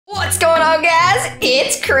What's going on, guys?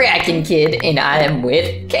 It's Kraken Kid, and I am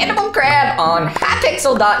with Cannibal Crab on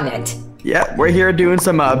hypixel.net. Yeah, we're here doing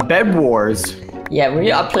some Bedwars. Yeah,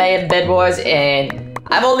 we are playing Bedwars, and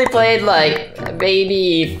I've only played like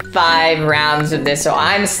maybe 5 rounds of this, so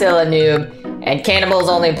I'm still a noob. And Cannibal's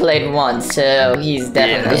only played once, so he's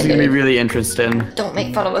definitely. Yeah, this is gonna be really interesting. Don't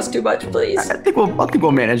make fun of us too much, please. I think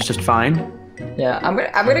we'll manage just fine. Yeah, I'm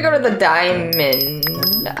gonna go to the Diamond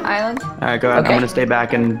Island. All right, go ahead. Okay. I'm gonna stay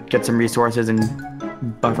back and get some resources and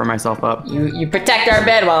buffer myself up. You protect our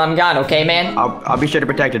bed while I'm gone, okay, man? I'll be sure to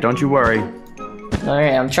protect it. Don't you worry. All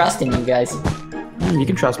right, I'm trusting you guys. You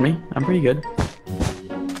can trust me. I'm pretty good.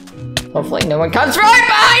 Hopefully no one comes right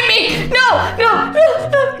behind me! No!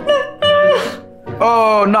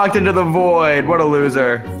 Oh, knocked into the void. What a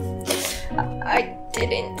loser. I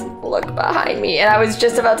didn't look behind me, and I was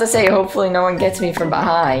just about to say, hopefully no one gets me from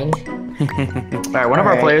behind. All right, one of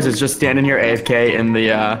our players is just standing here AFK in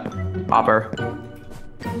the hopper.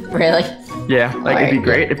 Really? Yeah, like it'd be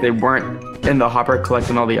great if they weren't in the hopper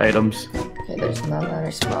collecting all the items. Okay, there's none that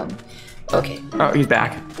are spawned. Okay. Oh, he's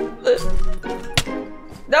back.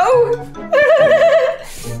 No!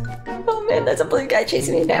 Oh man, there's a blue guy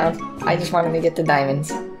chasing me down. I just wanted to get the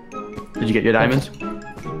diamonds. Did you get your diamonds?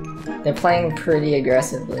 They're playing pretty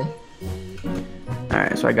aggressively.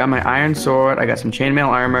 Alright, so I got my iron sword, I got some chainmail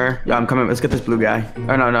armor. Yeah, I'm coming, let's get this blue guy.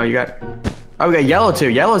 Oh no, you got... Oh, we got yellow too.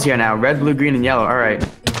 Yellow's here now. Red, blue, green, and yellow. Alright.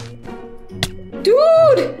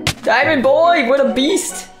 Dude! Diamond boy, what a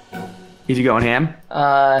beast! Is he going ham?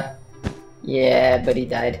 Yeah, but he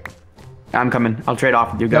died. I'm coming. I'll trade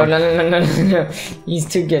off with you. Go. No. He's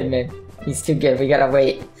too good, man. He's too good. We gotta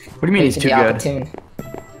wait. What do you mean he's too good? Opportune.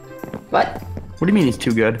 What? What do you mean he's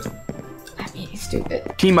too good? I mean, he's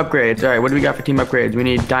stupid. Team upgrades. Alright, what do we got for team upgrades? We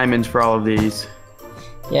need diamonds for all of these.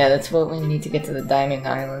 Yeah, that's what we need to get to the Diamond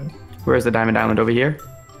Island. Where's the diamond island? Over here?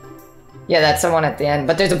 Yeah, that's the one at the end.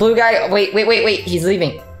 But there's a blue guy. Wait. He's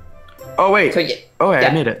leaving. Oh, wait. So, yeah. Oh, wait, Yeah.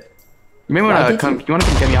 I made it. You may want to come. You want to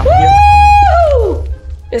come get me off Woo! of here?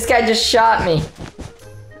 This guy just shot me.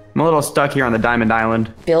 I'm a little stuck here on the diamond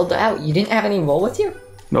island. Build out. You didn't have any wool with you?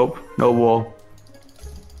 Nope. No wool.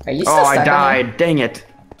 Are you still Oh, stuck I on died. Dang it.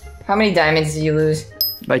 there? How many diamonds did you lose?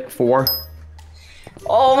 Like 4.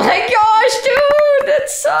 Oh my gosh, dude! That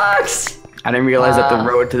sucks! I didn't realize that the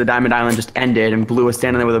road to the diamond island just ended and Blue was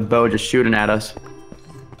standing there with a bow just shooting at us.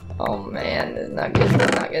 Oh man, this is not good,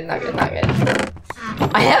 not good.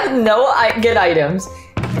 I have no good items,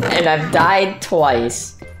 and I've died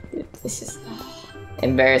twice. This is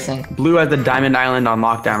embarrassing. Blue has the diamond island on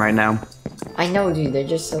lockdown right now. I know, dude, they're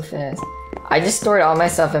just so fast. I just stored all my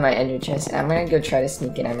stuff in my ender chest, and I'm gonna go try to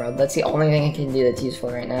sneak an emerald. That's the only thing I can do that's useful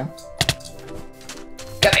right now.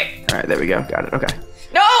 Come here. Alright, there we go. Got it. Okay.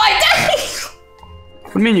 No, I died!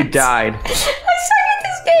 What do you mean you died? I suck at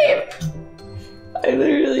this game! I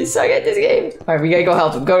literally suck at this game. Alright, we gotta go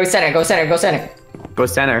help him. Go center. Go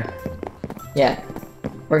center. Yeah.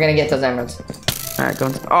 We're gonna get those emeralds. Alright,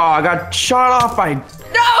 go. Oh, I got shot off by... No,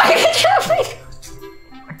 I got shot!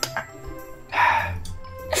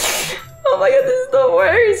 Oh my god, this is the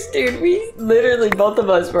worst, dude. We literally, both of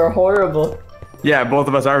us were horrible. Yeah, both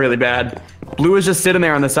of us are really bad. Blue is just sitting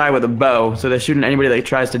there on the side with a bow, so they're shooting anybody that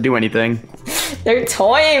tries to do anything. They're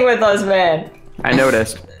toying with us, man. I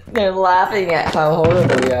noticed. They're laughing at how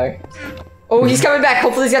horrible we are. Oh, he's coming back.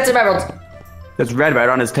 Hopefully he's got some emeralds. There's red right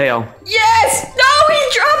on his tail. Yes! No, he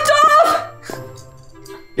dropped off!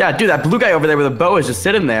 Yeah, dude, that blue guy over there with a bow is just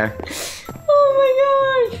sitting there.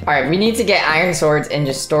 Oh my gosh. Alright, we need to get iron swords and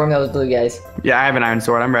just storm those blue guys. Yeah, I have an iron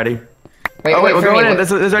sword. I'm ready. Wait, oh, wait, we're going in. Wait.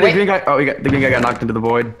 There's already a green guy. Oh, the green guy got knocked into the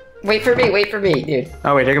void. Wait for me, dude.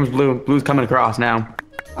 Oh, wait, here comes Blue. Blue's coming across now.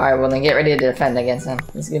 Alright, well then get ready to defend against him.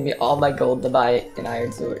 This is gonna be all my gold to buy an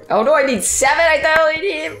iron sword. Oh no, I need 7! I thought I only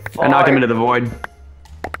needed 4. I knocked him into the void.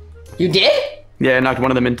 You did? Yeah, I knocked one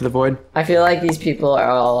of them into the void. I feel like these people are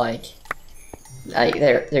all like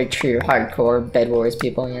they're true hardcore Bedwars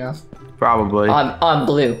people, you know? Probably. On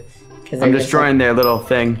Blue. I'm destroying their little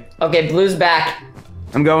thing. Okay, Blue's back.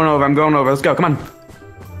 I'm going over. Let's go, come on.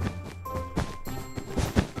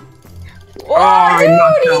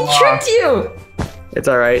 Oh, dude, he tricked you! It's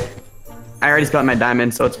alright. I already spent my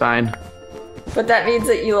diamond, so it's fine. But that means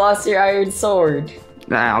that you lost your iron sword.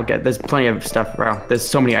 Nah, there's plenty of stuff, bro. There's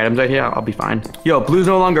so many items right here, I'll be fine. Yo, Blue's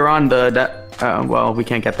no longer on the... well, we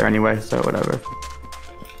can't get there anyway, so whatever.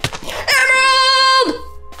 Emerald!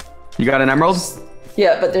 You got an emerald?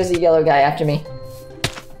 Yeah, but there's a yellow guy after me.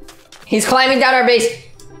 He's climbing down our base.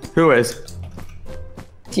 Who is?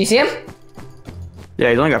 Do you see him? Yeah,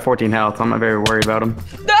 he's only got 14 health. I'm not very worried about him.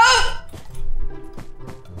 No!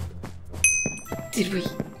 Did we?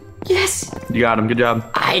 Yes! You got him. Good job.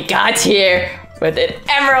 I got here with an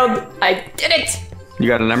emerald. I did it! You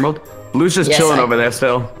got an emerald? Blue's just Yes, chilling over there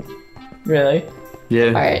still. Really? Yeah.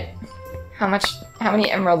 Alright. How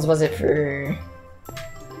many emeralds was it for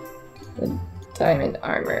the diamond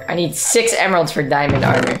armor? I need 6 emeralds for diamond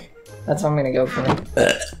armor. That's what I'm gonna go for.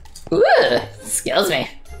 Ooh, excuse me.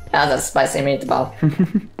 That was a spicy meatball.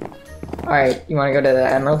 Alright, you wanna go to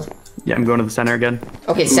the emerald? Yeah, I'm going to the center again.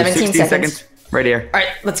 Okay, 17 seconds. Right here. Alright,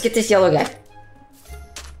 let's get this yellow guy.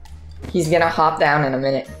 He's gonna hop down in a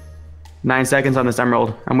minute. 9 seconds on this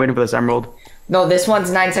emerald. I'm waiting for this emerald. No, this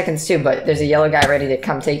one's 9 seconds too, but there's a yellow guy ready to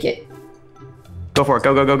come take it. Go for it.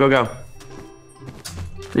 Go, go, go, go, go.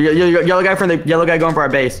 Yellow guy going for our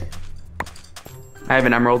base. I have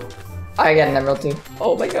an emerald. I got an emerald too.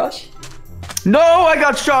 Oh my gosh. No, I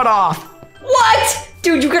got shot off. What?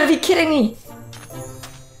 Dude, you gotta be kidding me.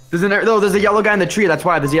 There's a yellow guy in the tree. That's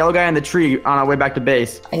why. There's a yellow guy in the tree on our way back to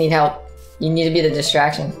base. I need help. You need to be the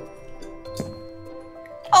distraction.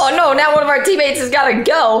 Oh no, now one of our teammates has gotta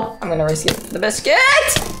go. I'm gonna risk it. The biscuit!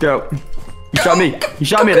 Go. You shot me. You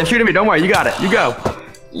shot me. They're shooting me. Don't worry. You got it. You go.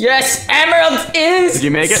 Yes, emerald is Did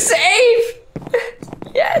you make it? safe.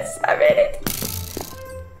 Yes, I made it.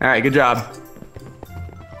 All right. Good job.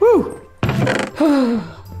 Woo.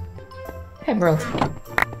 Emerald.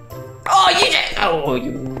 Oh, you did. Oh,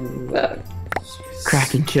 you.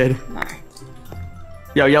 Cracking kid. Alright.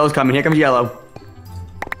 Yo, yellow's coming. Here comes yellow.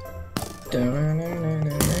 He's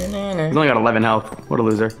only got 11 health. What a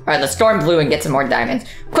loser. Alright, let's storm blue and get some more diamonds.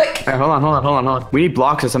 Quick! All right, hold on. We need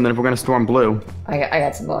blocks or something if we're gonna storm blue. I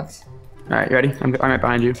got some blocks. All right, you ready? I'm right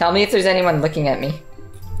behind you. Tell me if there's anyone looking at me.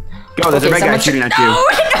 Go. There's a red guy shooting at you. No!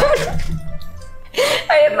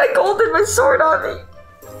 I had my gold and my sword on me.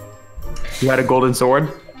 You had a golden sword?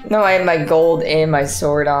 No, I had my gold and my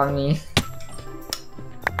sword on me.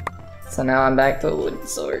 So now I'm back to a wooden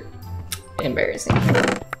sword. Embarrassing.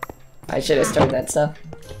 I should have started that stuff.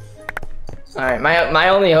 Alright, my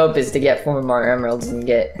only hope is to get 4 more emeralds and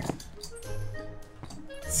get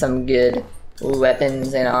some good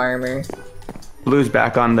weapons and armor. Blue's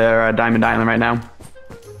back on their Diamond Island right now.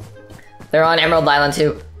 They're on Emerald Island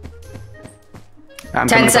too.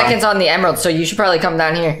 10 seconds on the emerald, so you should probably come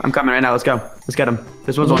down here. I'm coming right now. Let's go. Let's get him.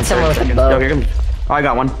 This one's You on need someone 30 with a seconds. bow. Yo, here comes. Oh, I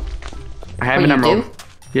got one. I have Oh, an you emerald.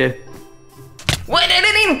 do? Yeah. What?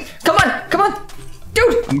 Come on, come on,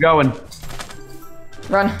 dude. I'm going.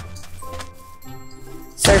 Run.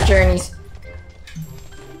 Surf journeys.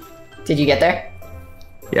 Did you get there?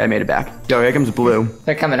 Yeah, I made it back. Yo, here comes blue.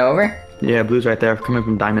 They're coming over. Yeah, blue's right there, coming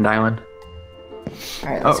from Diamond Island. All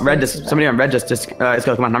right. Oh, red just. Somebody on red just. Let's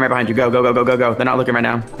go. Come on, I'm right behind you. Go, go, go, go, go, go. They're not looking right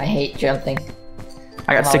now. I hate jumping.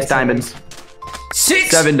 I got 6 diamonds. 6.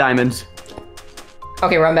 7 diamonds.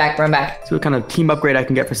 Okay, run back, run back. See what kind of team upgrade I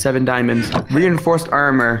can get for 7 diamonds. Reinforced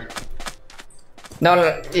armor. No,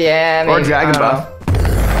 yeah, maybe. Or dragon I don't buff.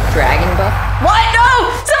 know. Dragon buff? What? No!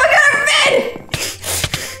 Someone got our bed!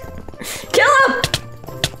 Kill him!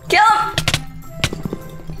 Kill him!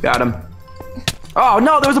 Got him. Oh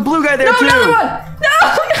no, there was a blue guy there too. Another one! No!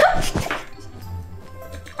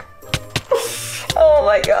 Oh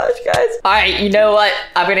my gosh, guys. Alright, you know what?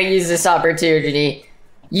 I'm gonna use this opportunity.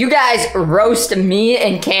 You guys roast me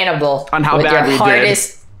and Cannibal On how with bad your we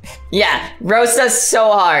hardest. Yeah, roast us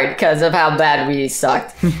so hard because of how bad we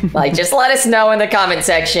sucked. Like, just let us know in the comment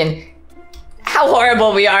section how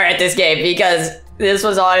horrible we are at this game, because this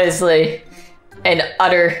was honestly an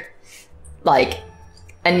utter, like,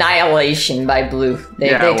 annihilation by Blue. They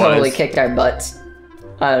totally kicked our butts.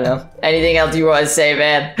 I don't know. Anything else you want to say,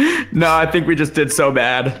 man? No, I think we just did so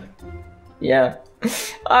bad. Yeah.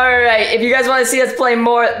 Alright, if you guys want to see us play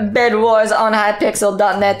more Bedwars on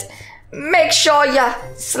hypixel.net, make sure you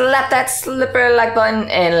slap that slipper like button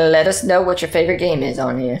and let us know what your favorite game is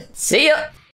on here. See ya!